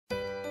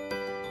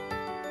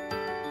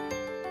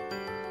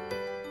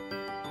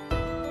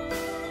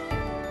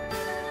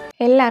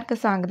എല്ലാവർക്കും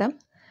സ്വാഗതം.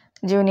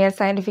 Junior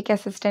scientific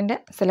assistant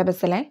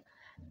സിലബസിലെ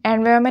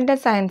എൻവയോൺമെന്റൽ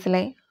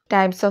സയൻസിലെ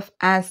types of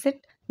acid,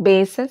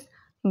 bases,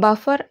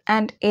 buffer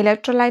and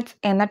electrolytes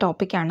എന്ന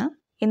ടോപ്പിക്കാണ്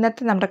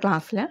ഇന്നത്തെ നമ്മുടെ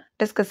ക്ലാസ്സിൽ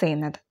ഡിസ്കസ്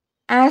ചെയ്യുന്നത്.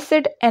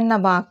 ആസിഡ് എന്ന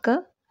വാക്ക്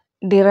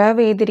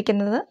ഡിറൈവ്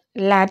ചെയ്തിരിക്കുന്നത്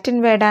ലാറ്റിൻ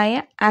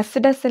വേർഡായ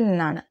ആസിഡസിൽ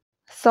നിന്നാണ്.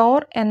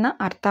 സോർ എന്ന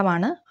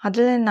അർത്ഥമാണ്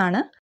അതിൽ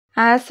നിന്നാണ്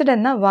ആസിഡ്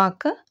എന്ന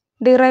വാക്ക്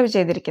ഡിറൈവ്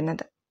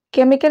ചെയ്തിരിക്കുന്നത്.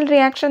 കെമിക്കൽ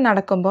റിയാക്ഷൻ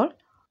നടക്കുമ്പോൾ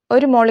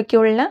ഒരു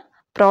മോളിക്യൂളിന്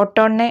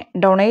പ്രോട്ടോണിനെ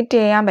ഡൊണേറ്റ്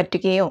ചെയ്യാൻ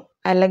പറ്റുകയോ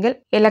അല്ലെങ്കിൽ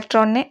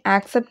ഇലക്ട്രോണിനെ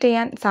ആക്സെപ്റ്റ്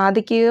ചെയ്യാൻ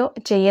സാധിക്കുകയോ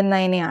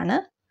ചെയ്യുന്നതിനെയാണ്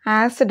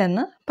ആസിഡ്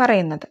എന്ന്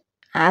പറയുന്നത്.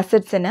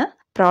 ആസിഡ്സിന്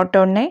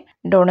പ്രോട്ടോണിനെ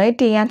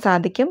ഡൊണേറ്റ് ചെയ്യാൻ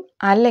സാധിക്കും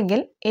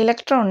അല്ലെങ്കിൽ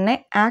ഇലക്ട്രോണിനെ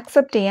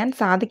ആക്സെപ്റ്റ് ചെയ്യാൻ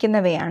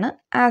സാധിക്കുന്നവയാണ്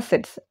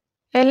ആസിഡ്സ്.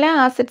 എല്ലാ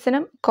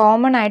ആസിഡ്സിനും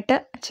കോമൺ ആയിട്ട്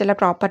ചില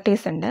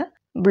പ്രോപ്പർട്ടീസ് ഉണ്ട്.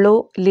 ബ്ലൂ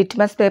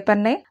ലിറ്റ്മസ്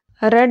പേപ്പറിനെ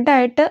റെഡ്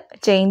ആയിട്ട്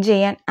ചേഞ്ച്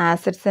ചെയ്യാൻ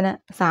ആസിഡ്സിന്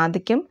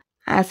സാധിക്കും.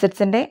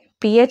 ആസിഡ്സിൻ്റെ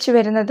pH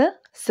വരുന്നത്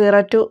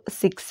 0 to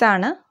 6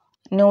 ആണ്.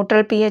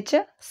 ന്യൂട്രൽ pH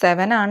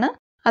 7 ആണ്.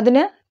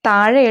 അതിന്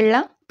താഴെയുള്ള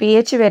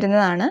pH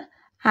വരുന്നതാണ്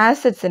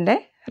ആസിഡ്സിൻ്റെ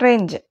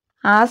റേഞ്ച്.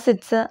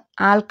 ആസിഡ്സ്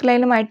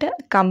ആൽക്കലൈനുമായിട്ട്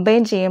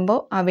കമ്പൈൻ ചെയ്യുമ്പോൾ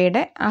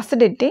അവയുടെ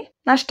അസിഡിറ്റി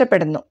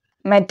നഷ്ടപ്പെടുന്നു.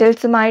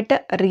 മെറ്റൽസുമായിട്ട്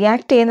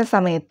റിയാക്ട് ചെയ്യുന്ന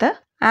സമയത്ത്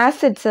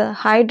ആസിഡ്സ്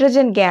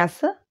ഹൈഡ്രജൻ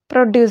ഗ്യാസ്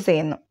പ്രൊഡ്യൂസ്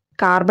ചെയ്യുന്നു.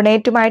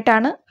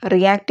 കാർബണേറ്റുമായിട്ടാണ്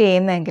റിയാക്ട്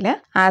ചെയ്യുന്നതെങ്കിൽ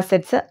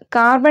acids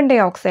carbon dye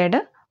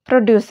oxide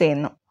produce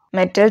ചെയ്യുന്നു.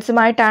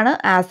 മെറ്റൽസുമായിട്ടാണ്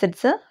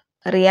ആസിഡ്സ്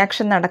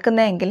റിയാക്ഷൻ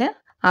നടക്കുന്നതെങ്കിൽ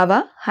അവ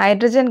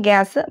ഹൈഡ്രജൻ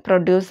ഗ്യാസ്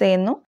പ്രൊഡ്യൂസ്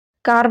ചെയ്യുന്നു.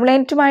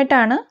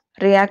 കാർബണേറ്റുമായിട്ടാണ്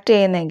റിയാക്ട്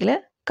ചെയ്യുന്നതെങ്കിൽ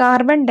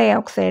കാർബൺ ഡൈ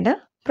ഓക്സൈഡ്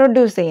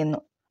പ്രൊഡ്യൂസ് ചെയ്യുന്നു.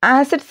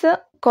 ആസിഡ്സ്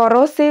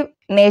കൊറോസീവ്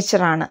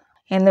നേച്ചറാണ്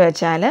എന്ന്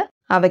വെച്ചാൽ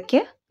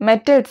അവയ്ക്ക്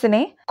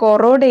മെറ്റൽസിനെ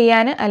കൊറോഡ്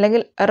ചെയ്യാൻ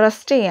അല്ലെങ്കിൽ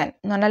റസ്റ്റ് ചെയ്യാൻ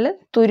എന്ന് പറഞ്ഞാൽ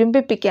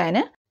തുരുമ്പിപ്പിക്കാൻ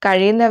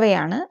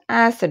കഴിയുന്നവയാണ്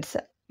ആസിഡ്സ്.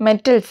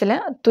 മെറ്റൽസിൽ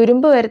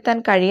തുരുമ്പ് വരുത്താൻ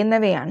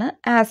കഴിയുന്നവയാണ്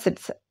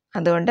ആസിഡ്സ്.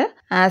 അതുകൊണ്ട്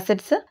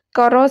ആസിഡ്സ്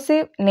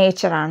കൊറോസീവ്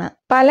നേച്ചറാണ്.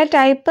 പല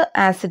ടൈപ്പ്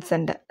ആസിഡ്സ്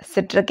ഉണ്ട്.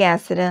 Citric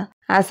acid,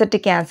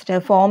 acetic acid,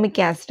 formic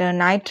acid,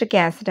 nitric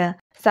acid,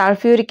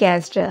 sulphuric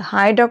acid,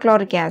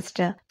 hydrochloric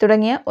acid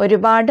തുടങ്ങിയ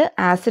ഒരുപാട്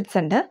ആസിഡ്സ്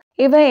ഉണ്ട്.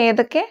 ഇവ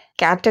ഏതൊക്കെ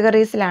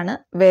കാറ്റഗറീസിലാണ്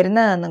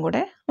വരുന്നതെന്നും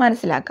കൂടെ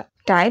മനസ്സിലാക്കാം.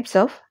 Types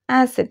of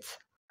acids.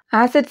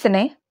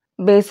 ആസിഡ്സിനെ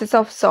basis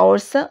of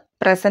swords,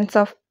 presence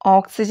of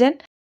oxygen,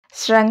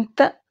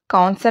 strength,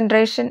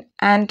 concentration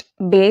and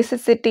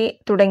basicity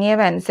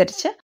തുടങ്ങിയവ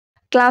അനുസരിച്ച്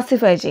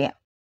ക്ലാസിഫൈ ചെയ്യാം.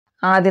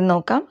 ആദ്യം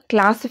നോക്കാം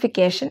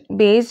classification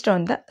based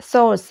on the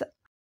source.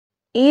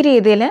 ഈ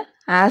രീതിയിൽ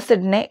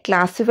ആസിഡിനെ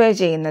ക്ലാസിഫൈ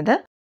ചെയ്യുന്നത്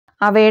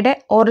അവയുടെ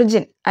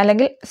ഒറിജിൻ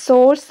അല്ലെങ്കിൽ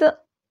സോഴ്സ്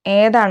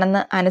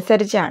ഏതാണെന്ന്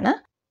അനുസരിച്ചാണ്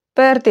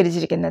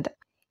വേർതിരിച്ചിരിക്കുന്നത്.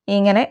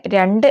 ഇങ്ങനെ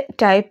രണ്ട്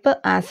ടൈപ്പ്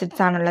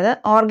ആസിഡ്സ് ആണുള്ളത്,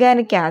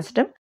 ഓർഗാനിക്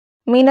ആസിഡും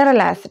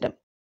മിനറൽ ആസിഡും.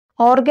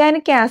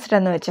 ഓർഗാനിക് ആസിഡ്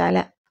എന്ന് വെച്ചാൽ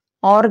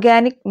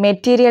ഓർഗാനിക്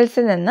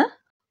മെറ്റീരിയൽസിൽ നിന്ന്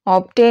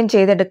ഒബ്റ്റെയിൻ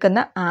ചെയ്തെടുക്കുന്ന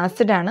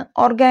ആസിഡാണ്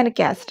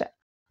ഓർഗാനിക് ആസിഡ്.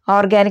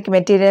 ഓർഗാനിക്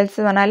മെറ്റീരിയൽസ്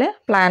എന്ന് പറഞ്ഞാൽ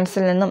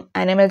പ്ലാന്റ്സിൽ നിന്നും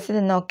അനിമൽസിൽ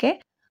നിന്നൊക്കെ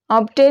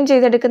ഒബ്റ്റെയിൻ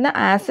ചെയ്തെടുക്കുന്ന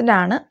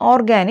ആസിഡാണ്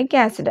organic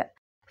acid.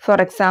 For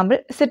example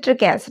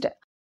citric acid,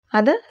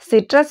 അത്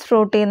സിട്രസ്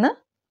ഫ്രൂട്ടിൽ നിന്ന്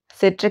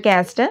സിട്രിക്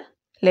ആസിഡ്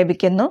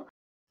ലഭിക്കുന്നു.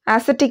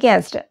 Acetic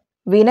acid,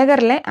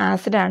 വിനെഗറിലെ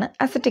ആസിഡാണ്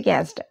acetic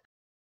acid.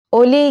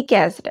 ഒലീയിക്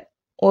acid,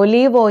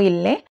 olive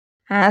ഓയിലിലെ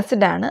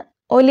ആസിഡാണ്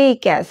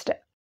ഒലീയിക് acid.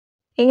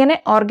 ഇങ്ങനെ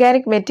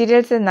ഓർഗാനിക്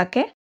മെറ്റീരിയൽസിൽ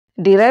നിന്നൊക്കെ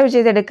ഡിറൈവ്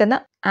ചെയ്തെടുക്കുന്ന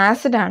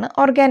ആസിഡാണ്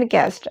ഓർഗാനിക്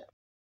ആസിഡ്.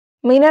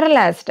 മിനറൽ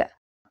ആസിഡ്,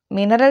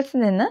 മിനറൽസിൽ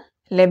നിന്ന്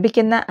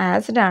ലഭിക്കുന്ന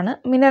ആസിഡാണ്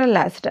മിനറൽ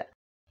ആസിഡ്.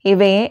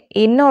 ഇവയെ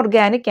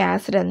ഇൻഓർഗാനിക്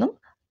ആസിഡ് എന്നും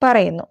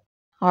പറയുന്നു.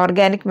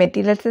 Organic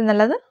മെറ്റീരിയൽസിൽ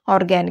നിന്നുള്ളത്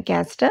organic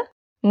acid,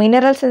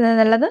 മിനറൽസിൽ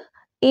നിന്നുള്ളത്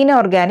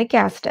inorganic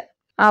acid.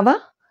 അവ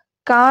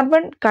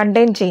കാർബൺ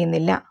കണ്ടെയ്ൻ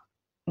ചെയ്യുന്നില്ല.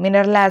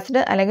 മിനറൽ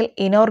ആസിഡ് അല്ലെങ്കിൽ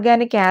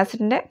ഇൻഓർഗാനിക്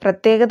ആസിഡിൻ്റെ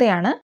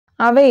പ്രത്യേകതയാണ്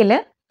അവയിൽ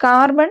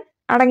കാർബൺ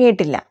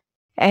അടങ്ങിയിട്ടില്ല.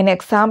 അതിന്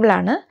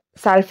എക്സാമ്പിളാണ്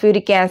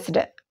sulphuric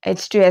acid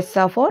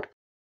H2SO4,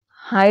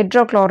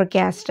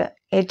 hydrochloric acid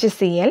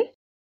HCl,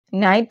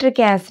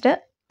 nitric acid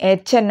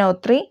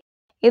HNO3.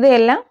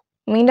 ഇതെല്ലാം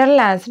മിനറൽ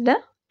ആസിഡ്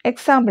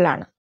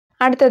എക്സാമ്പിളാണ്.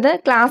 അടുത്തത്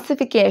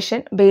classification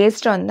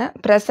based on the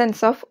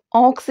presence of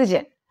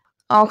oxygen.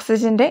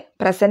 ഓക്സിജൻ്റെ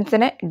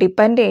പ്രസൻസിനെ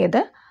ഡിപ്പെൻഡ്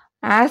ചെയ്ത്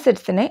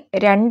ആസിഡ്സിനെ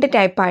രണ്ട്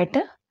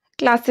ടൈപ്പായിട്ട്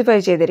ക്ലാസിഫൈ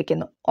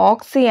ചെയ്തിരിക്കുന്നു,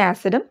 ഓക്സി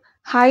ആസിഡും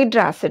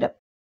ഹൈഡ്രാസിഡും.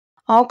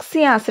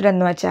 ഓക്സി ആസിഡ്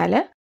എന്ന് വെച്ചാൽ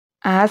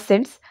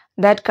acids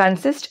that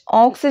consist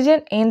oxygen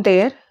in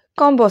there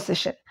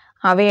composition.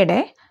 അവയുടെ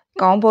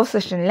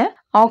കോമ്പോസിഷനിൽ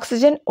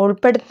ഓക്സിജൻ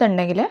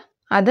ഉൾപ്പെടുത്തുന്നുണ്ടെങ്കിൽ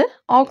അത്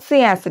ഓക്സി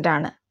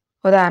ആസിഡാണ്.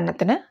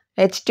 ഉദാഹരണത്തിന്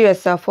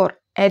H2SO4,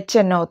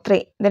 HNO3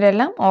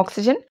 ഇതിലെല്ലാം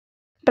ഓക്സിജൻ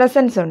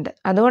പ്രസൻസ് ഉണ്ട്.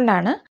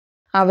 അതുകൊണ്ടാണ്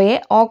അവയെ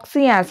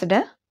ഓക്സി ആസിഡ്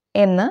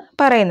എന്ന്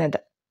പറയുന്നത്.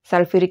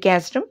 സൾഫ്യൂരിക്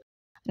ആസിഡും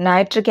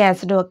നൈട്രിക്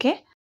ആസിഡും ഒക്കെ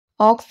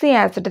ഓക്സി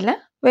ആസിഡിൽ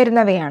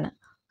വരുന്നവയാണ്.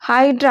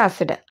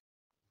 ഹൈഡ്രാസിഡ്,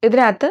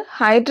 ഇതിനകത്ത്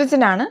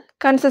ഹൈഡ്രജനാണ്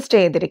കൺസിസ്റ്റ്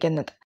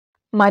ചെയ്തിരിക്കുന്നത്.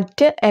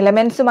 മറ്റ്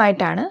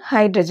എലമെൻസുമായിട്ടാണ്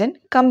ഹൈഡ്രജൻ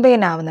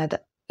കമ്പൈൻ ആവുന്നത്.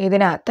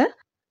 ഇതിനകത്ത്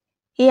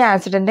ഈ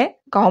ആസിഡിൻ്റെ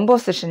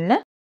കോമ്പോസിഷനിൽ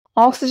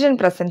ഓക്സിജൻ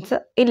പ്രസൻസ്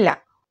ഇല്ല.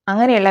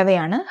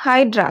 അങ്ങനെയുള്ളവയാണ്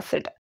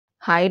ഹൈഡ്രാസിഡ്.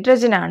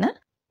 ഹൈഡ്രജനാണ്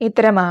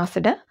ഇത്തരം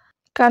ആസിഡ്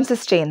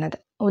കൺസിസ്റ്റ് ചെയ്യുന്നത്.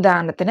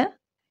 ഉദാഹരണത്തിന്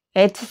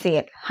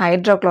HCl,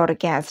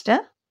 hydrochloric acid,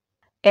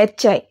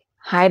 HI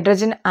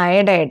hydrogen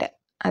iodide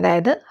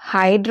അതായത്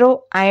hydro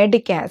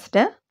അയഡിക്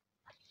acid,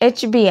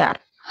 HBr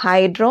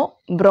hydro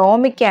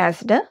ബ്രോമിക്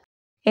acid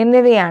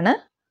എന്നിവയാണ്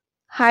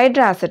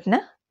ഹൈഡ്രാസിഡിന്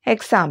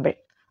example.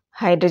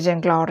 Hydrogen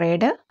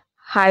chloride,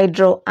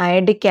 hydro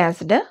അയഡിക്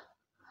acid,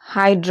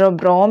 hydro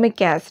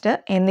ബ്രോമിക് acid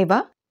എന്നിവ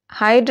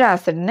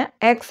ഹൈഡ്രാസിഡിന്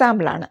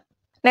എക്സാമ്പിളാണ്.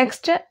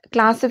 Next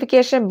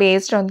classification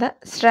based on the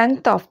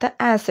strength of the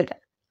acid.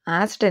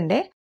 ആസിഡിൻ്റെ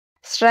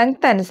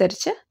strength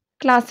അനുസരിച്ച്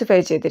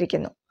ക്ലാസിഫൈ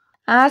ചെയ്തിരിക്കുന്നു.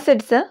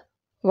 Acids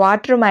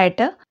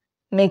വാട്ടറുമായിട്ട്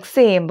mix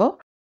ചെയ്യുമ്പോൾ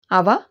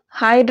അവ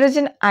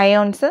hydrogen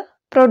ions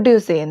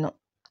produce ചെയ്യുന്നു.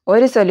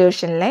 ഒരു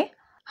സൊല്യൂഷനിലെ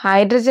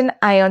ഹൈഡ്രജൻ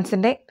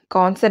അയോൺസിൻ്റെ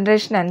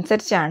കോൺസെൻട്രേഷൻ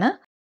അനുസരിച്ചാണ്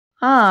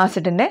ആ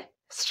ആസിഡിൻ്റെ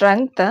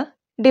സ്ട്രെങ്ത്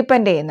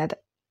ഡിപ്പെൻഡ് ചെയ്യുന്നത്.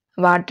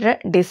 വാട്ടർ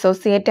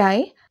ഡിസോസിയേറ്റ്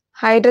ആയി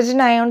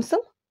ഹൈഡ്രജൻ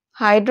അയോൺസും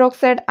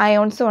ഹൈഡ്രോക്സൈഡ്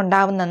അയോൺസും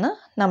ഉണ്ടാവുന്നെന്ന്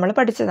നമ്മൾ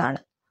പഠിച്ചതാണ്.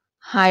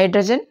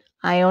 ഹൈഡ്രജൻ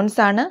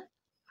അയോൺസ് ആണ്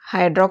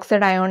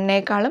ഹൈഡ്രോക്സൈഡ്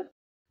അയോണിനേക്കാളും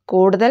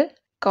കൂടുതൽ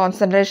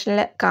കോൺസെൻട്രേഷനിൽ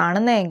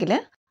കാണുന്നതെങ്കിൽ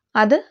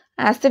അത്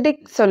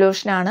ആസിഡിക്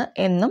സൊല്യൂഷനാണ്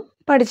എന്നും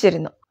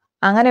പഠിച്ചിരുന്നു.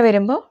 അങ്ങനെ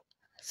വരുമ്പോൾ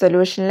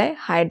സൊല്യൂഷനിലെ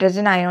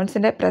ഹൈഡ്രജൻ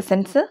അയോൺസിൻ്റെ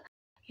പ്രസൻസ്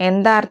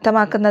എന്താ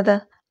അർത്ഥമാക്കുന്നത്?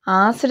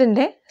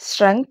 ആസിഡിൻ്റെ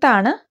സ്ട്രെങ്ത്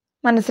ആണ്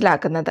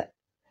മനസ്സിലാക്കുന്നത്.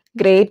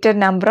 Greater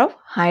number of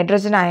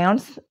hydrogen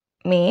ions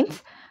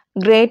means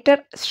greater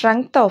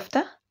strength of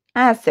the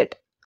acid.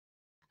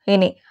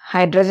 ഇനി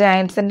hydrogen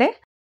അയോൺസിൻ്റെ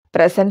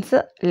presence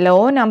law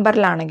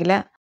നമ്പറിലാണെങ്കിൽ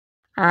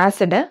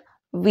acid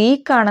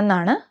weak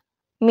ആണെന്നാണ്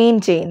മീൻ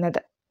ചെയ്യുന്നത്.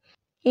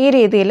 ഈ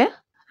രീതിയിൽ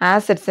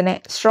ആസിഡ്സിനെ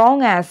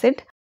സ്ട്രോങ്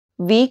ആസിഡ്,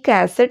 വീക്ക്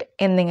ആസിഡ്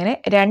എന്നിങ്ങനെ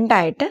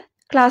രണ്ടായിട്ട്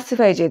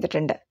ക്ലാസിഫൈ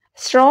ചെയ്തിട്ടുണ്ട്.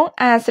 സ്ട്രോങ്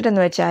ആസിഡ്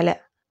എന്ന് വെച്ചാൽ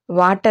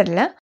വാട്ടറിൽ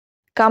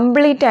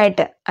കംപ്ലീറ്റ്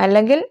ആയിട്ട്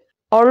അല്ലെങ്കിൽ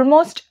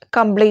ഓൾമോസ്റ്റ്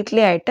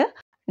കംപ്ലീറ്റ്ലി ആയിട്ട്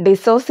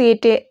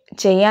ഡിസോസിയേറ്റ്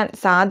ചെയ്യാൻ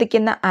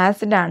സാധിക്കുന്ന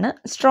ആസിഡാണ്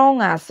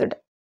സ്ട്രോങ് ആസിഡ്.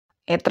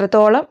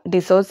 എത്രത്തോളം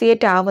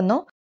ഡിസോസിയേറ്റ് ആവുന്നു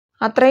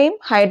അത്രയും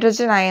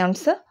ഹൈഡ്രജൻ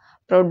അയോൺസ്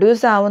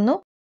പ്രൊഡ്യൂസ് ആവുന്നു.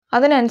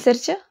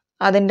 അതിനനുസരിച്ച്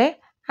അതിൻ്റെ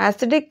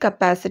ആസിഡിക്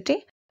കപ്പാസിറ്റി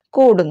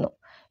കൂടുന്നു.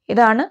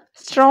 ഇതാണ്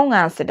strong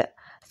acid.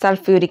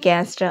 Sulphuric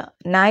acid,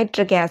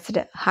 nitric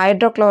acid,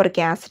 hydrochloric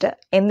acid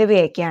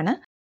എന്നിവയൊക്കെയാണ്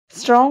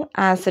സ്ട്രോങ്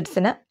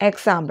ആസിഡ്സിന്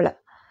എക്സാമ്പിൾ.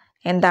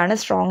 എന്താണ്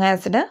strong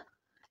acid?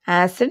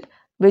 Acid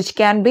which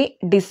can be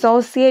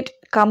dissociate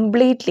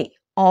completely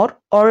or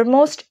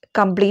almost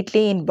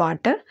completely in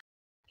water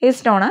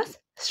is known as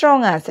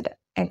strong acid.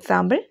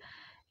 Example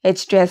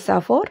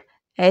H2SO4,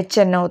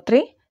 HNO3,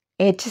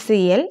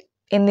 HCl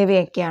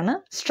എന്നിവയൊക്കെയാണ്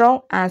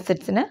strong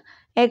ആസിഡ്സിന്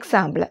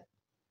example.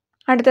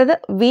 അടുത്തത്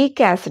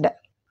weak acid.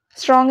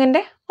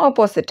 സ്ട്രോങ്ങിൻ്റെ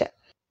opposite.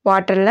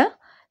 വാട്ടറിൽ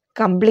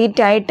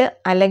complete ആയിട്ട്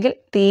അല്ലെങ്കിൽ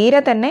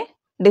തീരെ തന്നെ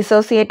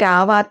dissociate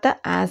ആവാത്ത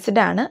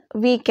ആസിഡാണ്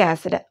weak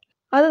acid.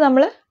 അത്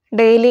നമ്മൾ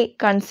ഡെയിലി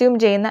കൺസ്യൂം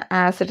ചെയ്യുന്ന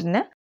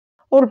ആസിഡിന്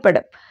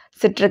ഉൾപ്പെടും.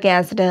 സിട്രിക്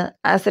ആസിഡ്,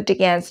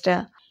 അസറ്റിക് ആസിഡ്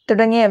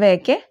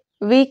തുടങ്ങിയവയൊക്കെ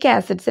വീക്ക്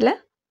ആസിഡ്സിൽ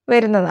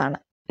വരുന്നതാണ്.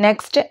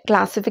 Next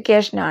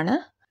ക്ലാസിഫിക്കേഷനാണ്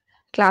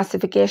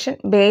classification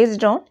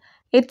based on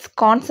its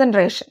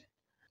concentration.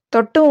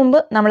 തൊട്ടു മുമ്പ്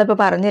നമ്മളിപ്പോൾ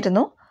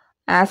പറഞ്ഞിരുന്നു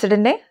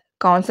ആസിഡിൻ്റെ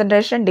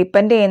കോൺസെൻട്രേഷൻ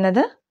ഡിപ്പെൻഡ്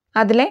ചെയ്യുന്നത്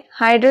അതിലെ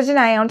ഹൈഡ്രജൻ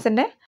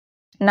അയോൺസിൻ്റെ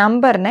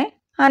നമ്പറിനെ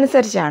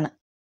അനുസരിച്ചാണ്.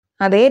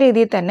 അതേ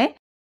രീതിയിൽ തന്നെ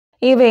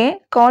ഇവയെ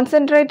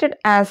concentrated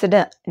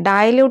acid,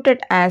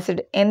 diluted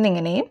acid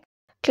എന്നിങ്ങനെയും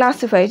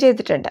classify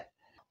ചെയ്തിട്ടുണ്ട്.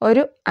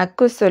 ഒരു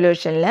അക്വസ്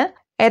സൊല്യൂഷനിൽ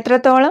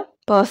എത്രത്തോളം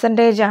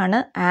പെർസെൻറ്റേജ് ആണ്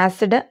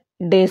ആസിഡ്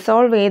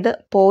ഡിസോൾവ് ചെയ്ത്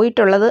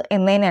പോയിട്ടുള്ളത്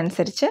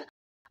എന്നതിനനുസരിച്ച്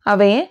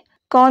അവയെ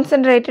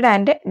കോൺസെൻട്രേറ്റഡ്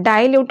ആൻഡ്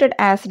ഡയലൂട്ടഡ്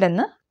ആസിഡ്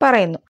എന്ന്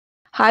പറയുന്നു.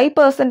 ഹൈ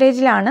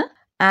പെർസെൻറ്റേജിലാണ്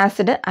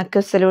ആസിഡ്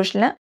അക്വസ്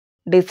സൊല്യൂഷനിൽ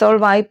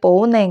ഡിസോൾവ് ആയി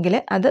പോകുന്നതെങ്കിൽ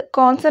അത്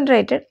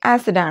കോൺസെൻട്രേറ്റഡ്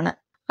ആസിഡാണ്.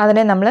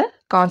 അതിനെ നമ്മൾ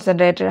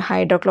concentrated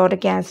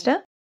hydrochloric acid,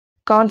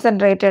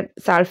 concentrated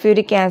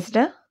sulphuric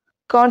acid,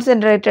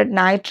 concentrated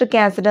nitric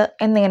acid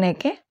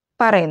എന്നിങ്ങനെയൊക്കെ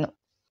പറയുന്നു.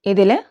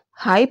 ഇതിൽ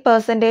ഹൈ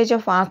പെർസെൻറ്റേജ്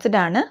ഓഫ്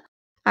ആസിഡാണ്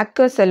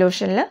അക്വസ്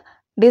സൊല്യൂഷനിൽ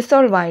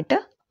ഡിസോൾവ് ആയിട്ട്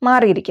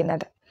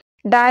മാറിയിരിക്കുന്നത്.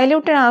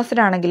 ഡയലൂട്ടഡ്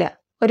ആസിഡ് ആണെങ്കിൽ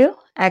ഒരു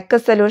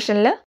അക്വസ്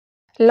സൊല്യൂഷനിൽ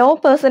ലോ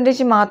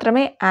പെർസെൻറ്റേജ്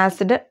മാത്രമേ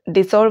ആസിഡ്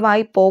ഡിസോൾവ്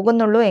ആയി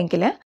പോകുന്നുള്ളൂ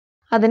എങ്കിൽ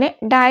അതിനെ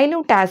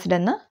ഡയലൂട്ട് ആസിഡ്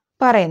എന്ന്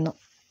പറയുന്നു.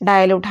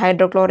 Dilute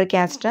hydrochloric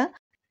acid,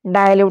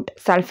 dilute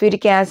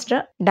sulphuric acid,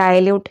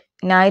 dilute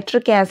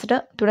nitric acid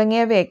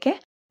തുടങ്ങിയവയൊക്കെ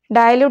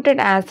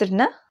ഡയലൂട്ടഡ്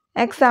ആസിഡിന്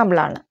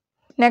എക്സാമ്പിളാണ്.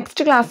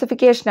 Next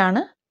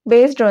ക്ലാസിഫിക്കേഷനാണ്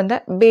based on the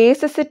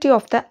basicity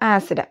of the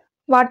acid.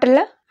 വാട്ടറിൽ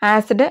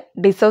acid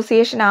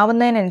dissociation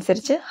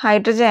ആവുന്നതിനനുസരിച്ച്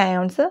hydrogen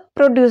ions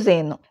produce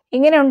ചെയ്യുന്നു.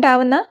 ഇങ്ങനെ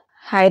ഉണ്ടാവുന്ന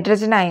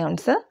ഹൈഡ്രജൻ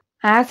അയോൺസ്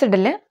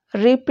ആസിഡിൽ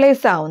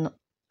റീപ്ലേസ് ആവുന്നു.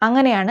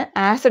 അങ്ങനെയാണ്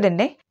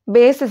ആസിഡിൻ്റെ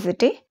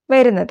ബേസിസിറ്റി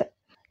വരുന്നത്.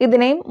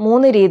 ഇതിനെയും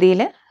 3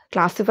 രീതിയിൽ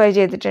ക്ലാസിഫൈ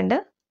ചെയ്തിട്ടുണ്ട്.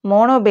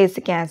 Mono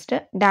basic acid,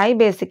 dye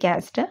basic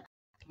acid,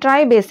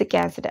 try basic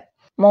acid.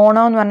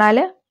 Mono എന്ന് പറഞ്ഞാൽ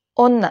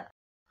 1.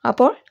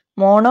 അപ്പോൾ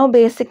മോണോ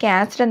ബേസിക്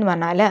ആസിഡ് എന്ന്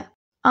പറഞ്ഞാൽ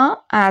ആ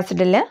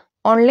ആസിഡിൽ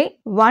ഓൺലി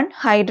 1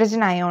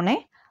 ഹൈഡ്രജൻ അയോണേ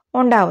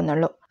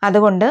ഉണ്ടാവുന്നുള്ളൂ.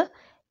 അതുകൊണ്ട്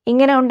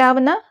ഇങ്ങനെ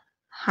ഉണ്ടാവുന്ന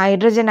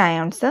ഹൈഡ്രജൻ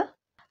അയോൺസ്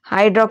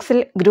ഹൈഡ്രോക്സിൽ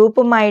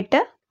ഗ്രൂപ്പുമായിട്ട്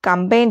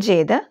കമ്പൈൻ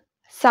ചെയ്ത്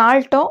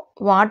സാൾട്ടോ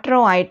വാട്ടറോ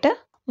ആയിട്ട്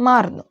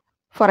മാറുന്നു.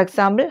 For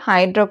example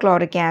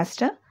hydrochloric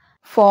acid,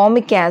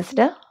 formic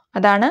acid,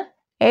 അതാണ്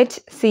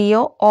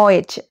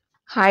HCOOH,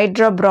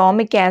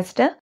 ഹൈഡ്രോബ്രോമിക്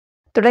ആസിഡ്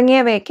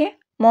തുടങ്ങിയവയൊക്കെ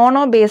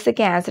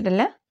മോണോബേസിക് ആസിഡിൽ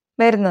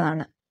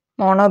വരുന്നതാണ്.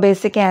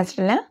 മോണോബേസിക്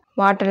ആസിഡിൽ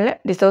വാട്ടറിൽ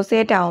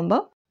ഡിസോസിയേറ്റ്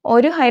ആകുമ്പോൾ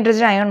ഒരു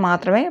ഹൈഡ്രജൻ അയോൺ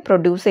മാത്രമേ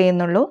പ്രൊഡ്യൂസ്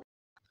ചെയ്യുന്നുള്ളൂ.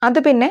 അത്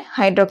പിന്നെ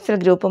ഹൈഡ്രോക്സിൽ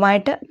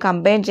ഗ്രൂപ്പുമായിട്ട്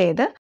കമ്പൈൻ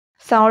ചെയ്ത്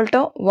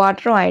സോൾട്ടോ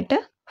വാട്ടറോ ആയിട്ട്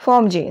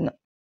ഫോം ചെയ്യുന്നു.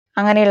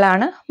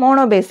 അങ്ങനെയുള്ളതാണ്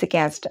മോണോബേസിക്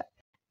ആസിഡ്.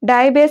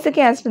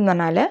 ഡൈബേസിക് ആസിഡ് എന്ന്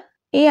പറഞ്ഞാൽ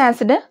ഈ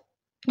ആസിഡ്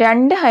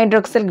 2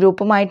 ഹൈഡ്രോക്സിൽ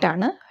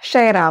ഗ്രൂപ്പുമായിട്ടാണ്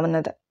ഷെയർ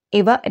ആവുന്നത്.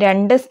 ഇവ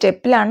 2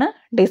 സ്റ്റെപ്പിലാണ്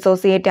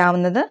ഡിസോസിയേറ്റ്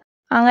ആവുന്നത്.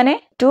 അങ്ങനെ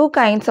 2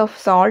 kinds ഓഫ്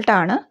സോൾട്ട്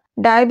ആണ്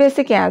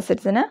ഡൈബേസിക്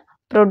ആസിഡ്സിന്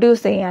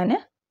പ്രൊഡ്യൂസ് ചെയ്യാൻ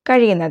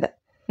കഴിയുന്നത്.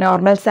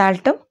 നോർമൽ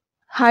സാൾട്ടും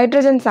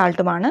ഹൈഡ്രജൻ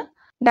സാൾട്ടുമാണ്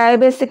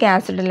ഡൈബേസിക്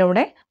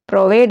ആസിഡിലൂടെ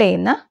പ്രൊവൈഡ്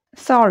ചെയ്യുന്ന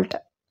സോൾട്ട്.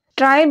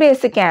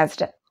 ട്രൈബേസിക്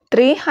ആസിഡ്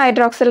 3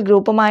 ഹൈഡ്രോക്സിൽ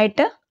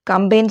ഗ്രൂപ്പുമായിട്ട്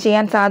കമ്പൈൻ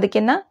ചെയ്യാൻ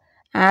സാധിക്കുന്ന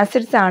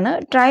ആസിഡ്സ് ആണ്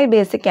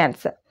ട്രൈബേസിക്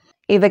ആസിഡ്സ്.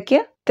 ഇവയ്ക്ക്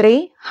 3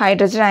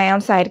 ഹൈഡ്രജൻ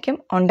അയോൺസ് ആയിരിക്കും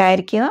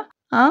ഉണ്ടായിരിക്കുക.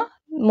 ആ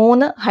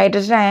 3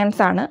 ഹൈഡ്രജൻ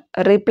അയോൺസ് ആണ്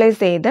റീപ്ലേസ്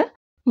ചെയ്ത്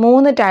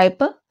 3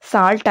 ടൈപ്പ്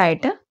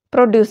സാൾട്ടായിട്ട്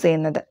പ്രൊഡ്യൂസ്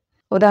ചെയ്യുന്നത്.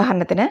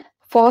 ഉദാഹരണത്തിന്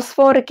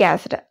ഫോസ്ഫോറിക്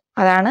ആസിഡ്,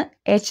 അതാണ്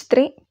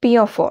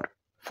H3PO4.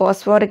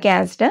 Phosphoric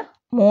acid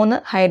 3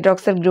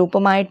 hydroxyl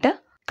ഗ്രൂപ്പുമായിട്ട്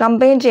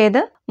combine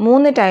ചെയ്ത്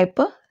 3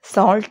 ടൈപ്പ്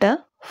സോൾട്ട്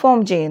ഫോം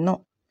ചെയ്യുന്നു.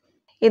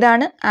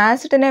 ഇതാണ്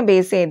ആസിഡിനെ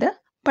ബേസ് ചെയ്ത്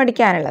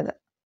പഠിക്കാനുള്ളത്.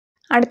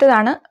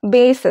 അടുത്തതാണ്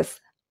ബേസസ്.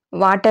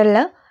 വാട്ടറിൽ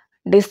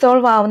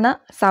ഡിസോൾവ് ആവുന്ന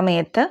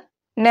സമയത്ത്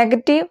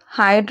നെഗറ്റീവ്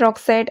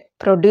ഹൈഡ്രോക്സൈഡ്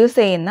പ്രൊഡ്യൂസ്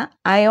ചെയ്യുന്ന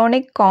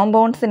അയോണിക്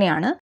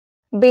കോമ്പൗണ്ട്സിനെയാണ്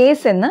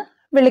ബേസ് എന്ന്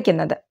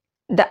വിളിക്കുന്നത്.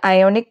 The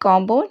ionic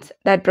compounds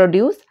that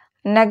produce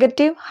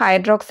negative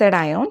hydroxide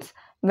ions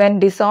when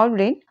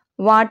dissolved in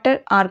water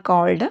are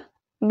called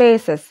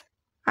bases.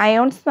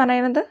 Ions എന്ന്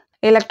പറയുന്നത്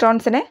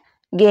ഇലക്ട്രോൺസിനെ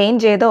ഗെയിൻ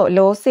ചെയ്തോ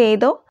ലോസ്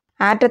ചെയ്തോ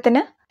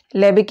ആറ്റത്തിന്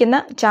ലഭിക്കുന്ന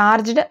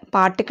ചാർജ്ഡ്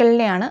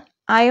പാർട്ടിക്കിളിനെയാണ്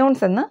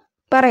അയോൺസ് എന്ന്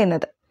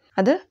പറയുന്നത്.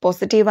 അത്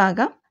പോസിറ്റീവ്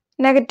ആകാം,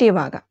 നെഗറ്റീവ്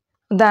ആകാം.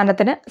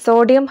 ഉദാഹരണത്തിന്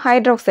സോഡിയം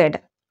ഹൈഡ്രോക്സൈഡ്,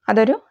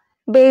 അതൊരു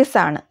ബേസ്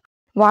ആണ്.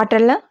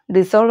 വാട്ടറിൽ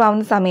ഡിസോൾവ്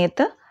ആവുന്ന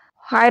സമയത്ത്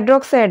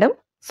ഹൈഡ്രോക്സൈഡും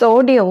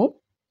സോഡിയവും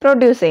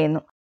പ്രൊഡ്യൂസ്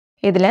ചെയ്യുന്നു.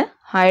 ഇതിൽ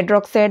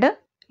hydroxide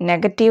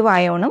negative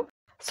അയോണും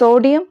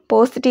sodium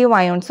positive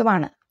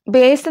അയോൺസുമാണ്.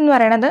 Base എന്ന്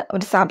പറയുന്നത്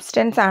ഒരു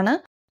സബ്സ്റ്റൻസ് ആണ്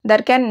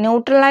that can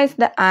neutralize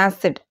the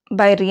acid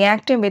by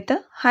reacting with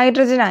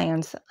hydrogen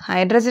ions.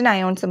 Hydrogen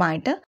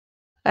അയോൺസുമായിട്ട്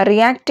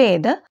react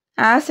ചെയ്ത്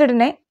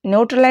ആസിഡിനെ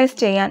ന്യൂട്രലൈസ്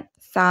ചെയ്യാൻ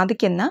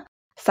സാധിക്കുന്ന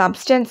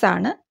സബ്സ്റ്റൻസ്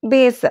ആണ്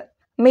ബേസ്.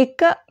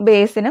 മിക്ക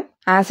ബേസിനും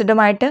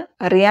ആസിഡുമായിട്ട്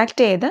റിയാക്ട്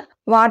ചെയ്ത്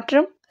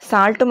വാട്ടറും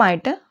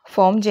സാൾട്ടുമായിട്ട്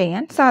ഫോം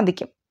ചെയ്യാൻ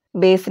സാധിക്കും.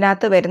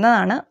 ബേസിനകത്ത്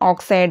വരുന്നതാണ്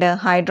ഓക്സൈഡ്,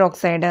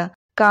 ഹൈഡ്രോക്സൈഡ്,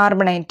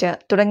 കാർബണേറ്റ്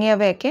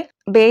തുടങ്ങിയവയൊക്കെ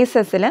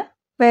ബേസസിൽ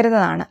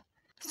വരുന്നതാണ്.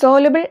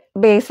 സോലുബിൾ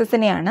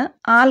ബേസസിനെയാണ്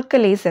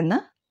ആൽക്കലീസ് എന്ന്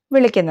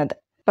വിളിക്കുന്നത്.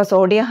 ഇപ്പോൾ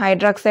സോഡിയം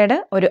ഹൈഡ്രോക്സൈഡ്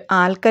ഒരു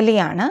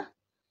ആൽക്കലിയാണ്,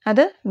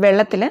 അത്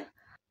വെള്ളത്തിൽ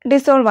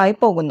ഡിസോൾവ് ആയി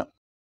പോകുന്നു.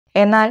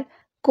 എന്നാൽ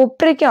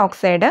കുപ്രിക്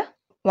ഓക്സൈഡ്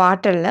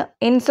വാട്ടറിൽ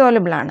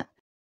ഇൻസോലുബിൾ ആണ്.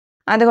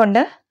 അതുകൊണ്ട്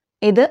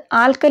ഇത്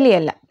ആൽക്കലി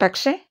അല്ല,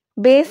 പക്ഷേ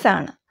ബേസ്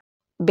ആണ്.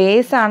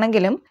 ബേസ്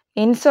ആണെങ്കിലും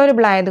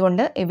ഇൻസോലുബിൾ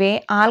ആയതുകൊണ്ട് ഇവയെ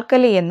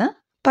ആൽക്കലി എന്ന്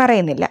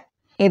പറയുന്നില്ല.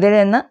 ഇതിൽ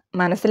നിന്ന്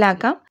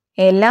മനസ്സിലാക്കാം,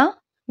 എല്ലാ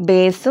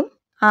ബേസും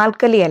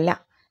ആൽക്കലി അല്ല,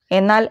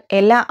 എന്നാൽ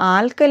എല്ലാ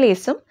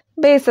ആൽക്കലീസും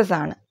ബേസസ്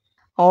ആണ്.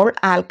 All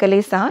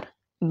alkalis are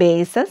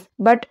bases,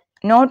 but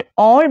not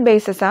all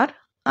bases are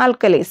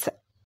alkalis.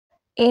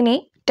 ഇനി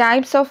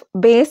ടൈപ്സ് ഓഫ്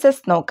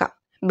ബേസസ് നോക്കാം.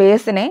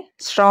 ബേസിനെ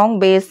strong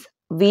base,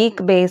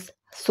 weak base,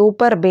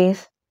 super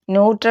base,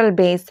 neutral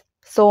base,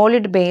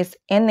 solid base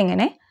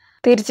എന്നിങ്ങനെ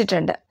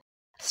തിരിച്ചിട്ടുണ്ട്.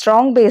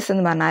 സ്ട്രോങ് ബേസ്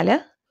എന്ന് പറഞ്ഞാൽ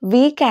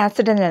വീക്ക്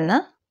ആസിഡിൽ നിന്ന്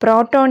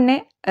പ്രോട്ടോണിനെ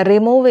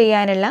റിമൂവ്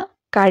ചെയ്യാനുള്ള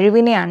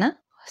കഴിവിനെയാണ്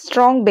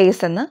സ്ട്രോങ്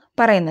ബേസ് എന്ന്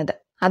പറയുന്നത്.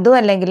 അതും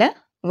അല്ലെങ്കിൽ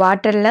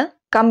വാട്ടറിൽ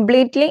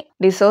കംപ്ലീറ്റ്ലി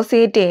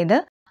ഡിസോസിയേറ്റ് ചെയ്ത്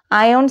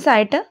അയോൺസ്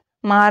ആയിട്ട്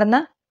മാറുന്ന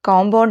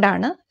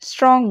കോമ്പൗണ്ടാണ്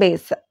സ്ട്രോങ്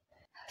ബേസ്.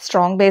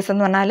 സ്ട്രോങ് ബേസ്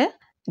എന്ന് പറഞ്ഞാൽ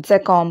it's A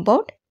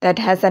compound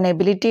that has an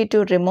ability to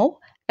remove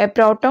A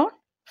proton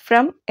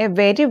from A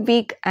very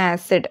weak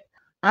acid.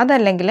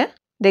 അതല്ലെങ്കിൽ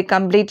ദേ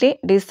completely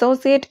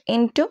dissociate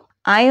in to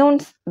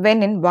ions when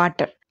in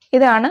water.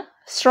 ഇതാണ്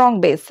strong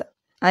base.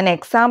 അതിന്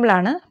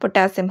എക്സാമ്പിളാണ്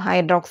potassium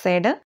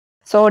hydroxide,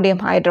 sodium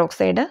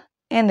hydroxide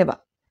എന്നിവ.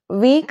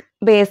 Weak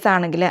base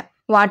ആണെങ്കിൽ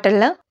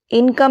വാട്ടറിൽ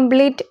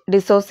incomplete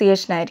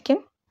dissociation ആയിരിക്കും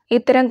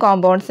ഇത്തരം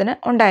കോമ്പൗണ്ട്സിന്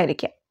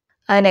ഉണ്ടായിരിക്കുക.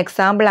 അതിന്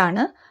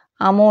എക്സാമ്പിളാണ്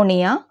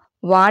അമോണിയ,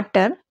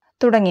 വാട്ടർ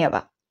തുടങ്ങിയവ.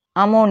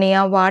 അമോണിയ,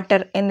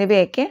 വാട്ടർ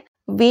എന്നിവയൊക്കെ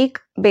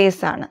വീക്ക്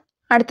ബേസ് ആണ്.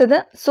 അടുത്തത്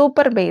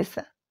സൂപ്പർ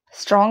ബേസ്.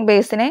 സ്ട്രോങ്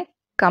ബേസിനെ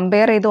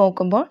കമ്പയർ ചെയ്ത്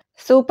നോക്കുമ്പോൾ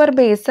സൂപ്പർ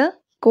ബേസ്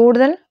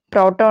കൂടുതൽ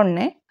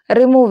പ്രോട്ടോണിനെ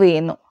റിമൂവ്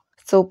ചെയ്യുന്നു.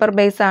 സൂപ്പർ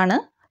ബേസ് ആണ്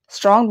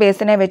സ്ട്രോങ്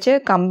ബേസിനെ വെച്ച്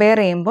കമ്പയർ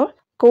ചെയ്യുമ്പോൾ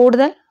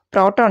കൂടുതൽ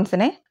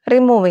പ്രോട്ടോൺസിനെ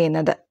റിമൂവ്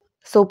ചെയ്യുന്നത്.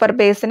 സൂപ്പർ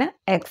ബേസിന്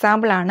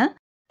എക്സാമ്പിളാണ്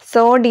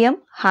സോഡിയം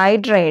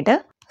ഹൈഡ്രൈഡ്,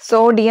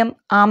 സോഡിയം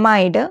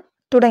അമൈഡ്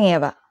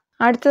തുടങ്ങിയവ.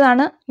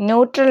 അടുത്തതാണ്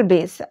ന്യൂട്രൽ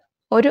ബേസ്.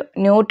 ഒരു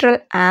ന്യൂട്രൽ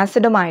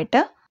ആസിഡുമായിട്ട്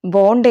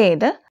ബോണ്ട്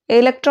ചെയ്ത്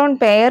ഇലക്ട്രോൺ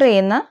പെയർ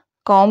ചെയ്യുന്ന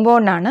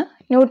കോമ്പൗണ്ടാണ്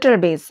neutral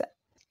base.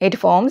 It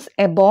forms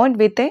A bond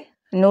with a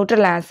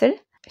neutral acid,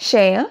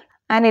 share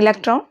and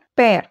electron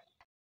pair.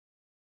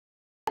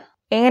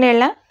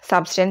 ഇങ്ങനെയുള്ള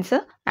സബ്സ്റ്റൻസ്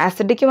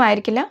ആസിഡിക്കും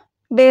ആയിരിക്കില്ല,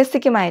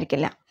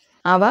 ബേസിക്കുമായിരിക്കില്ല.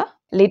 അവ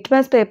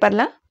ലിറ്റ്മസ്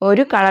പേപ്പറിൽ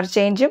ഒരു കളർ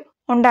ചേഞ്ചും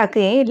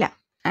ഉണ്ടാക്കുകയില്ല.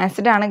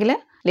 ആസിഡ് ആണെങ്കിൽ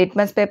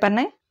ലിറ്റ്മസ്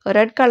പേപ്പറിനെ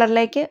റെഡ്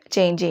കളറിലേക്ക്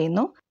ചേഞ്ച്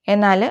ചെയ്യുന്നു.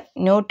 എന്നാൽ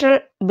ന്യൂട്രൽ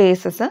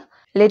ബേസസ്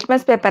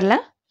ലിറ്റ്മസ് പേപ്പറിൽ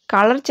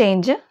കളർ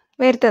ചേഞ്ച്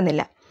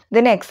വരുത്തുന്നില്ല.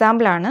 ഇതിന്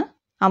എക്സാമ്പിളാണ്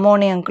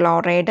ammonium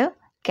chloride,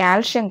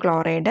 calcium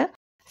chloride,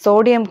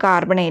 sodium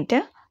carbonate,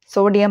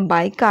 sodium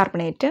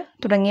bicarbonate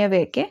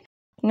തുടങ്ങിയവയൊക്കെ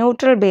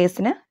ന്യൂട്രൽ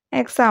ബേസിന്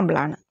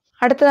എക്സാമ്പിളാണ്.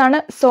 അടുത്തതാണ്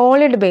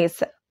സോളിഡ്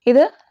ബേസ്.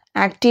 ഇത്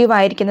ആക്റ്റീവ്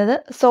ആയിരിക്കുന്നത്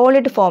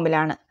സോളിഡ്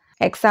ഫോമിലാണ്.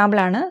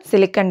 എക്സാമ്പിളാണ്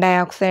silicon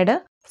dioxide,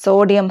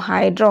 sodium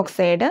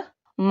hydroxide,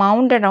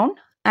 mounted on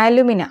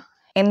alumina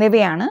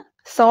എന്നിവയാണ്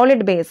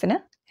സോളിഡ് ബേസിന്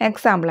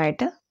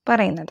എക്സാമ്പിളായിട്ട്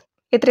പറയുന്നത്.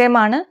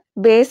 ഇത്രയുമാണ്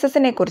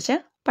ബേസസിനെ കുറിച്ച്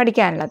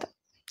പഠിക്കാനുള്ളത്.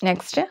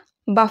 Next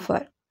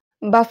buffer.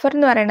 ബഫർ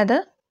എന്ന് പറയുന്നത്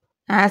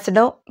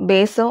ആസിഡോ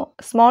ബേസോ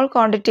സ്മോൾ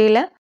ക്വാണ്ടിറ്റിയിൽ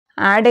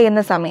ആഡ്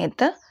ചെയ്യുന്ന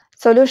സമയത്ത്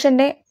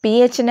സൊല്യൂഷൻ്റെ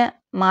pHന്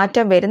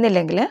മാറ്റം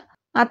വരുന്നില്ലെങ്കിൽ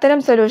അത്തരം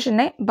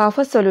സൊല്യൂഷനെ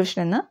ബഫർ സൊല്യൂഷൻ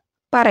എന്ന്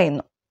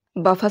പറയുന്നു.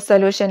 ബഫർ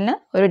സൊല്യൂഷനിൽ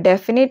ഒരു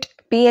ഡെഫിനിറ്റ്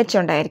pH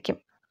ഉണ്ടായിരിക്കും.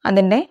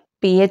 അതിൻ്റെ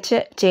pH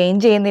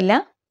ചേഞ്ച് ചെയ്യുന്നില്ല.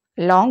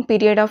 ലോങ്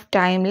പീരിയഡ് ഓഫ്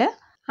ടൈമിൽ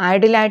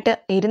ഐഡിയലായിട്ട്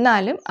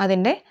ഇരുന്നാലും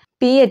അതിൻ്റെ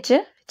pH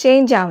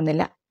ചേഞ്ച്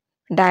ആവുന്നില്ല.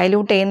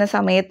 ഡയലൂട്ട് ചെയ്യുന്ന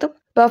സമയത്തും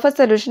ബഫർ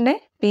സൊല്യൂഷൻ്റെ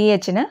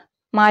pHന്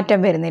മാറ്റം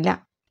വരുന്നില്ല.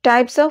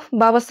 Types of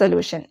buffer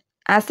solution: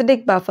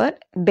 acidic buffer,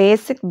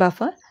 basic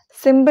buffer,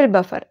 simple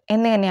buffer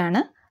എന്നിങ്ങനെയാണ്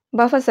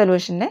ബഫർ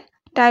സൊല്യൂഷൻ്റെ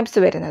ടൈപ്സ്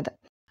വരുന്നത്.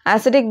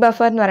 ആസിഡിക്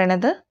ബഫർ എന്ന്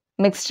പറയുന്നത്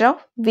mixture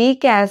of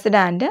weak acid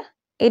and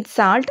it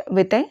salt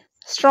with a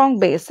strong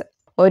base.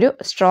 ഒരു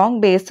സ്ട്രോങ്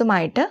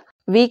ബേസുമായിട്ട്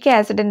വീക്ക്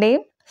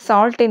ആസിഡിൻ്റെയും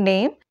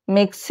സോൾട്ടിൻ്റെയും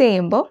മിക്സ്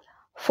ചെയ്യുമ്പോൾ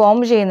ഫോം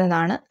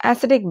ചെയ്യുന്നതാണ്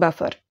ആസിഡിക്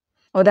ബഫർ.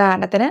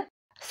 ഉദാഹരണത്തിന്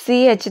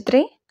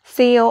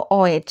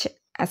CH3COOH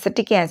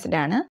acetic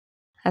ആസിഡാണ്.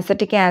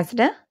 Acetic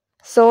acid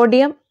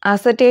sodium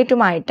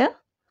അസറ്റേറ്റുമായിട്ട്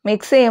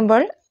mix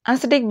ചെയ്യുമ്പോൾ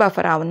acidic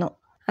buffer ആവുന്നു.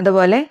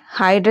 അതുപോലെ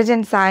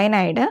ഹൈഡ്രജൻ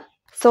സയനൈഡ്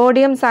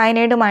സോഡിയം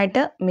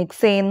സയനൈഡുമായിട്ട്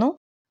മിക്സ് ചെയ്യുന്നു.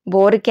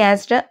 ബോറിക്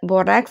ആസിഡ്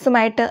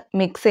ബൊറാക്സുമായിട്ട്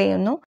മിക്സ്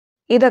ചെയ്യുന്നു.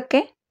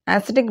 ഇതൊക്കെ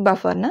ആസിഡിക്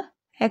ബഫറിന്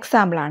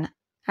എക്സാമ്പിളാണ്.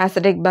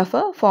 Acidic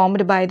buffer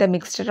formed by the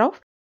mixture of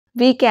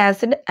weak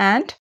acid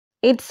and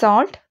it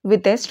salt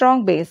with a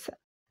strong base.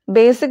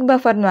 Basic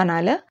buffer എന്ന്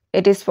പറഞ്ഞാൽ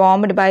it is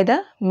formed by the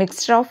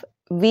mixture of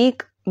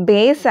weak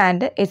base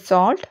and it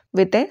salt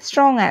with a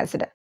strong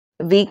acid.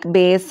 Week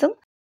ബേസും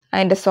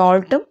അതിൻ്റെ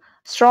സോൾട്ടും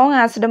strong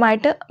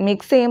ആസിഡുമായിട്ട്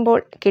mix ചെയ്യുമ്പോൾ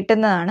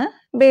കിട്ടുന്നതാണ്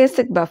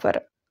basic buffer.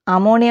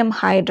 Ammonium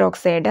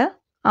hydroxide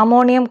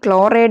ammonium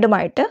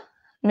ക്ലോറൈഡുമായിട്ട്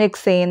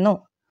mix ചെയ്യുന്നു.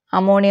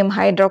 Ammonium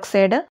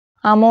hydroxide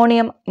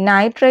ammonium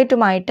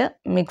നൈട്രേറ്റുമായിട്ട്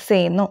mix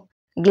ചെയ്യുന്നു.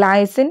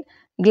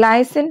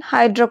 Glycine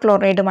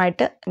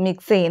ഹൈഡ്രോക്ലോറൈഡുമായിട്ട്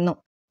mix ചെയ്യുന്നു.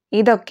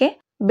 ഇതൊക്കെ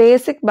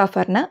basic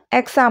ബഫറിന്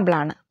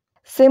എക്സാമ്പിളാണ്.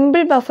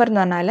 Simple buffer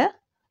എന്ന് പറഞ്ഞാൽ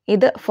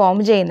ഇത് ഫോം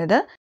ചെയ്യുന്നത്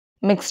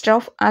mixture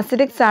of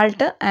acidic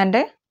salt and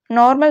A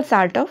normal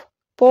salt of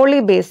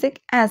പോളിബേസിക്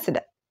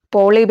acid.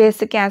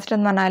 പോളിബേസിക് acid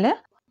എന്ന് പറഞ്ഞാൽ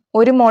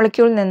ഒരു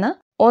മോളിക്യൂളിൽ നിന്ന്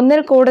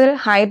ഒന്നിൽ കൂടുതൽ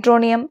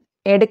ഹൈഡ്രോണിയം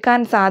എടുക്കാൻ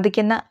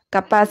സാധിക്കുന്ന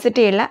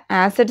കപ്പാസിറ്റിയുള്ള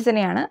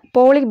ആസിഡ്സിനെയാണ്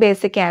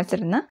പോളിബേസിക്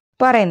ആസിഡ് എന്ന്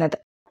പറയുന്നത്.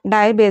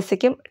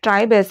 ഡൈബേസിക്കും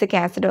ട്രൈബേസിക്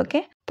ആസിഡും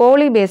ഒക്കെ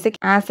പോളിബേസിക്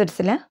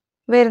ആസിഡ്സിൽ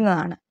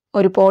വരുന്നതാണ്.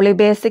 ഒരു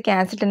പോളിബേസിക്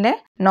ആസിഡിൻ്റെ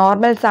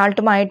നോർമൽ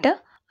സാൾട്ടുമായിട്ട്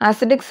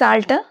അസിഡിക്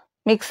സാൾട്ട്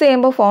മിക്സ്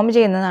ചെയ്യുമ്പോൾ ഫോം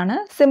ചെയ്യുന്നതാണ്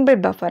സിമ്പിൾ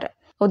ബഫർ.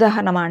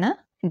 ഉദാഹരണമാണ്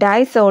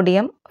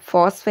ഡൈസോഡിയം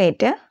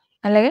ഫോസ്ഫേറ്റ്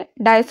അല്ലെങ്കിൽ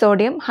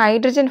disodium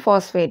hydrogen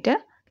phosphate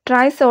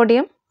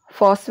trisodium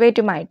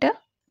ഫോസ്ഫേറ്റുമായിട്ട്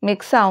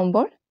mix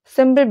ആവുമ്പോൾ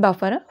സിമ്പിൾ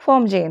ബഫർ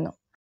ഫോം ചെയ്യുന്നു.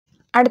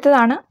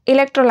 അടുത്തതാണ്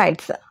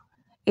ഇലക്ട്രോലൈറ്റ്സ്.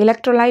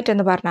 ഇലക്ട്രോലൈറ്റ്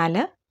എന്ന് പറഞ്ഞാൽ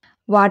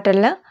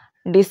വാട്ടറിൽ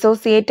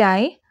ഡിസോസിയേറ്റ്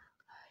ആയി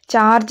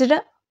ചാർജ്ഡ്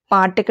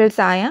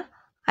പാർട്ടിക്കിൾസ് ആയ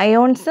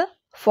അയോൺസ്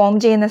ഫോം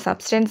ചെയ്യുന്ന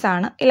സബ്സ്റ്റൻസ്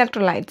ആണ്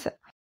electrolytes.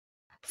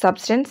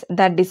 Substance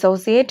that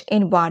dissociate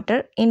in water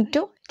in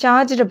to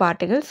charged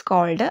particles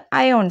called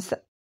ions.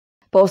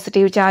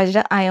 Positive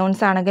charged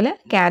ions ആണെങ്കിൽ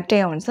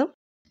കാറ്റയോൺസും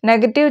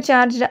നെഗറ്റീവ്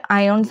ചാർജ്ഡ്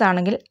അയോൺസ്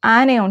ആണെങ്കിൽ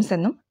ആനയോൺസ്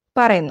എന്നും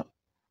പറയുന്നു.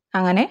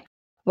 അങ്ങനെ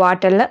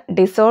വാട്ടറിൽ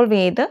ഡിസോൾവ്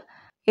ചെയ്ത്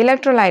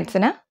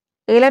ഇലക്ട്രോലൈറ്റ്സിന്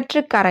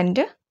ഇലക്ട്രിക്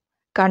കറൻറ്റ്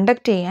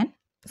കണ്ടക്ട് ചെയ്യാൻ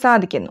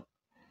സാധിക്കുന്നു.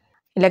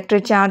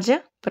 ഇലക്ട്രിക് ചാർജ്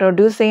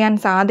പ്രൊഡ്യൂസ് ചെയ്യാൻ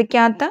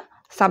സാധിക്കാത്ത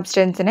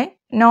സബ്സ്റ്റൻസിനെ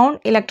നോൺ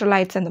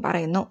ഇലക്ട്രോലൈറ്റ്സ് എന്ന്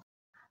പറയുന്നു.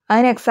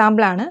 അതിന്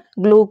എക്സാമ്പിളാണ്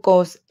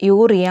ഗ്ലൂക്കോസ്,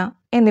 യൂറിയ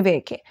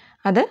എന്നിവയൊക്കെ.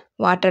 അത്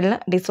വാട്ടറിൽ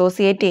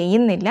ഡിസോസിയേറ്റ്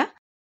ചെയ്യുന്നില്ല,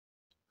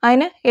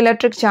 അതിന്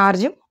ഇലക്ട്രിക്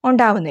ചാർജും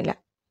ഉണ്ടാവുന്നില്ല.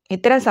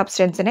 ഇത്തരം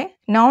സബ്സ്റ്റൻസിനെ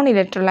നോൺ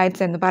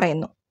ഇലക്ട്രോലൈറ്റ്സ് എന്ന്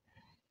പറയുന്നു.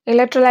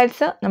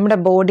 ഇലക്ട്രോലൈറ്റ്സ് നമ്മുടെ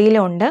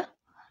ബോഡിയിലുണ്ട്.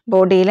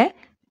 ബോഡിയിലെ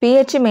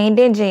pH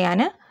മെയിൻറ്റെയിൻ ചെയ്യാൻ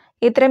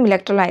ഇത്തരം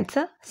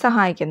ഇലക്ട്രോലൈറ്റ്സ്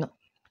സഹായിക്കുന്നു.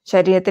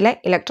 ശരീരത്തിലെ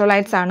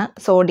ഇലക്ട്രോലൈറ്റ്സ് ആണ്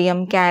sodium,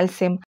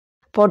 calcium,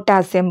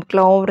 potassium,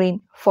 chlorine,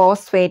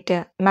 phosphate,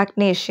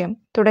 magnesium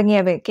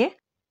തുടങ്ങിയവയൊക്കെ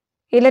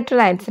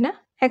ഇലക്ട്രോലൈറ്റ്സിന്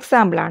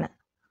എക്സാമ്പിളാണ്.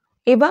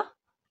 ഇവ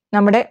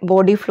നമ്മുടെ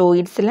ബോഡി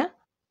ഫ്ലൂയിഡ്സിൽ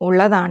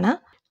ഉള്ളതാണ്.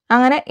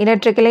 അങ്ങനെ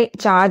ഇലക്ട്രിക്കലി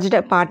ചാർജ്ഡ്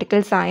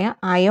പാർട്ടിക്കിൾസ് ആയ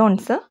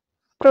അയോൺസ്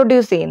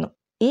പ്രൊഡ്യൂസ് ചെയ്യുന്നു.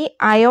 ഈ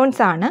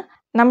അയോൺസ് ആണ്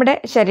നമ്മുടെ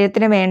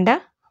ശരീരത്തിന് വേണ്ട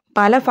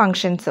പല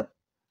ഫങ്ഷൻസും,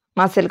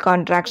 muscle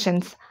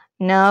contractions,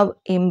 nerve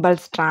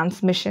impulse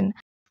transmission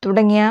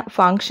തുടങ്ങിയ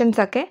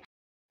ഫങ്ഷൻസ് ഒക്കെ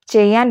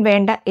ചെയ്യാൻ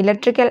വേണ്ട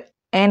ഇലക്ട്രിക്കൽ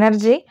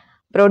എനർജി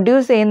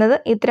പ്രൊഡ്യൂസ് ചെയ്യുന്നത്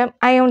ഇത്തരം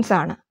അയോൺസ്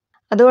ആണ്.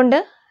 അതുകൊണ്ട്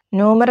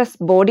ന്യൂമറസ്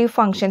ബോഡി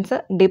ഫങ്ഷൻസ്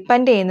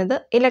ഡിപ്പെൻഡ് ചെയ്യുന്നത്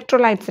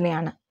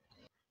ഇലക്ട്രോലൈറ്റ്സിനെയാണ്.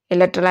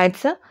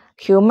 ഇലക്ട്രോലൈറ്റ്സ്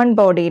ഹ്യൂമൻ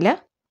ബോഡിയിൽ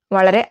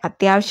വളരെ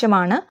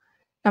അത്യാവശ്യമാണ്.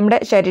 നമ്മുടെ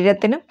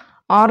ശരീരത്തിനും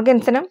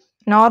ഓർഗൻസിനും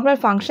നോർമൽ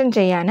ഫങ്ഷൻ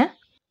ചെയ്യാൻ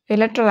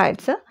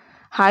ഇലക്ട്രോലൈറ്റ്സ്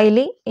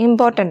ഹൈലി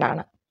ഇമ്പോർട്ടൻ്റ്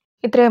ആണ്.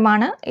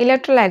 ഇത്രയുമാണ്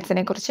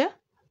ഇലക്ട്രോലൈറ്റ്സിനെ കുറിച്ച്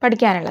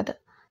പഠിക്കാനുള്ളത്.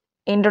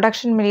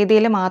 ഇൻട്രൊഡക്ഷൻ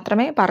രീതിയിൽ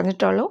മാത്രമേ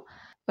പറഞ്ഞിട്ടുള്ളൂ,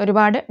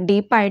 ഒരുപാട്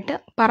ഡീപ്പായിട്ട്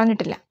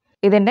പറഞ്ഞിട്ടില്ല.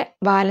 ഇതിൻ്റെ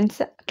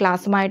ബാലൻസ്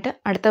ക്ലാസ്സുമായിട്ട്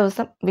അടുത്ത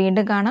ദിവസം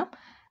വീണ്ടും കാണാം.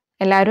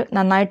 എല്ലാവരും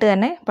നന്നായിട്ട്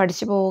തന്നെ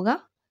പഠിച്ചു പോവുക.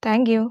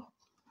 താങ്ക്